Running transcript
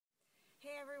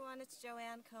everyone, it's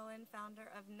Joanne Cohen,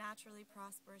 founder of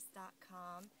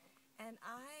naturallyprosperous.com, and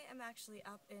I am actually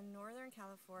up in Northern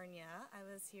California. I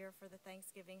was here for the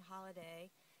Thanksgiving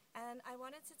holiday, and I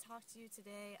wanted to talk to you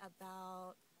today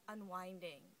about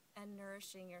unwinding and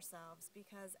nourishing yourselves,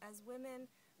 because as women,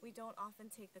 we don't often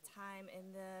take the time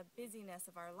in the busyness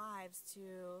of our lives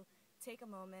to take a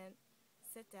moment,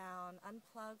 sit down,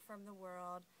 unplug from the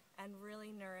world, and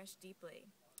really nourish deeply.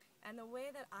 And the way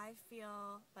that I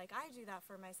feel like I do that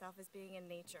for myself is being in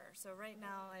nature. So right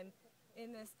now I'm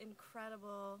in this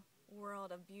incredible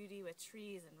world of beauty with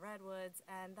trees and redwoods,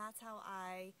 and that's how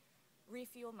I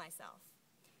refuel myself.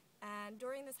 And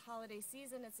during this holiday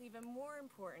season, it's even more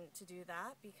important to do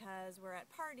that because we're at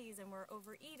parties and we're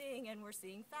overeating and we're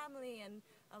seeing family, and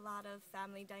a lot of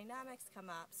family dynamics come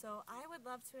up. So I would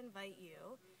love to invite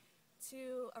you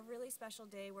to a really special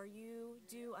day where you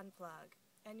do unplug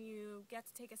and you get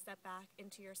to take a step back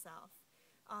into yourself.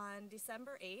 On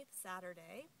December 8th,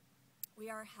 Saturday,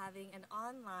 we are having an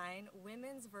online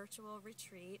women's virtual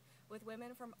retreat with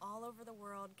women from all over the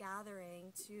world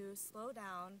gathering to slow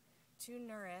down, to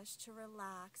nourish, to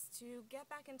relax, to get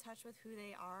back in touch with who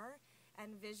they are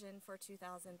and vision for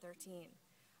 2013.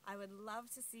 I would love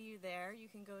to see you there. You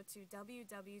can go to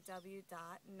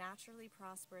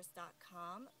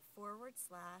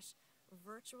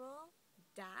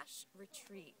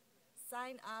www.naturallyprosperous.com/virtual-retreat.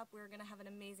 Sign up. We're going to have an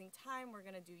amazing time. We're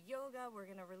going to do yoga. We're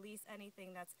going to release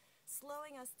anything that's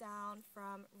slowing us down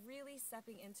from really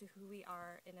stepping into who we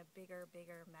are in a bigger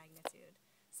magnitude.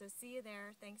 So see you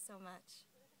there. Thanks so much.